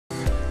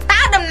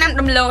តា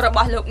មដំឡូងរប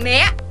ស់លោកអ្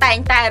នកតែង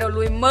តែរ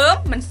លួយមើម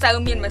មិនសូវ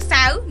មានម្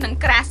សៅនិង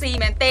ក្រាស៊ី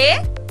មែនទេ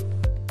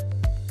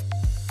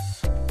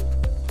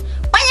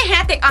បញ្ហា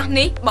ទាំងអស់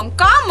នេះបង្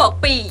កមក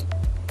ពី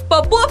ព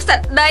ពួកផ្សិត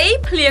ដី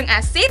ភ្លៀង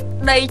អាស៊ីត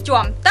ដី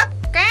ជាំទឹក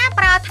ការ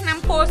ប្រើថ្នាំ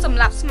ពុលសម្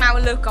រាប់ស្មៅ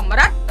លើសកម្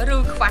រិតឬ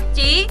ខ្វះ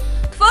ជី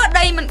ធ្វើ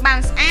ដីមិនបាន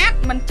ស្អាត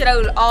មិនជ្រៅ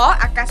ល្អ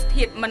អាកាស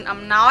ធាតុមិន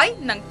អំណោយ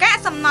និងកាក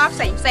សំណល់ផ្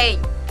សេង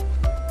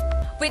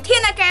វិធា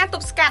នការទ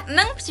ប់ស្កាត់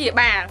និងព្យា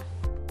បាល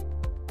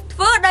ធ្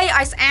វើដី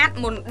ឲ្យស្អាត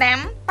មុនដាំ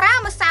ប្រើ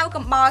ម្សៅ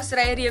កំបោរស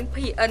រីរាង្គ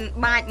PN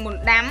បាចមុន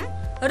ដាំ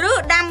ឬ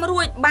ដាំ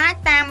រួចបាច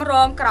តាមរ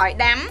ងក្រោយ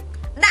ដាំ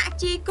ដាក់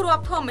ជីគ្រា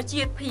ប់ធម្ម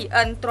ជាតិ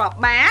PN ទ្រាប់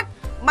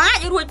បាច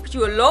រួចភ្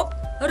ជួរលុប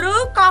ឬ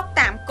កប់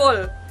តាមគ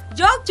ល់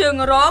យកជើង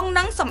រង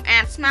និងសម្អា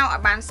តស្មៅឲ្យ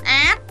បានស្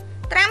អាត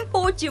ត្រាំ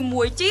ពូជជា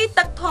មួយជី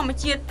ទឹកធម្ម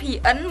ជាតិ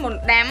PN មុន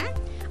ដាំ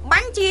បា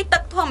ញ់ជីទឹ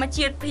កធម្ម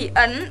ជាតិ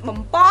PN បំ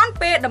ប៉ន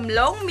ពេលដំ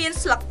ឡូងមាន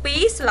ស្លឹក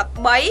2ស្លឹក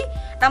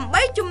3ដើម្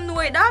បីជំនួ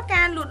យដល់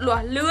ការលូតលា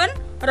ស់លឿន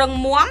រឹង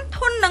មាំធ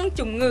ន់នឹង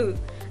ជំងឺ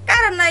ក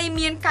រណី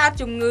មានកើត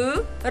ជំងឺ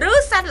ឬ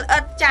សត្វល្អិ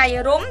តចាយ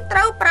រុំត្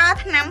រូវប្រើ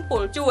ថ្នាំពុ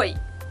លជួយ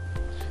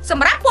ស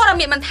ម្រាប់ព័ត៌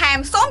មានបន្ថែម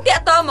សូមទា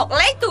ក់ទងមក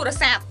លេខទូរ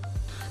ស័ព្ទ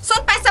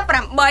088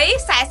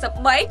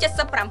 43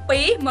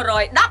 77 111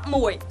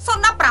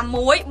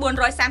 016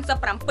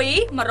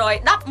 437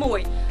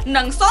 111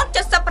និង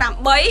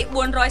078 437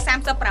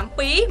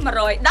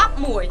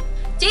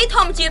 111ជីធ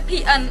ម្មជាតិ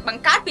PN ប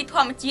ង្កើតពីធ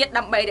ម្មជាតិ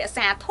ដើម្បីរក្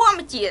សាធម្ម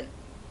ជាតិ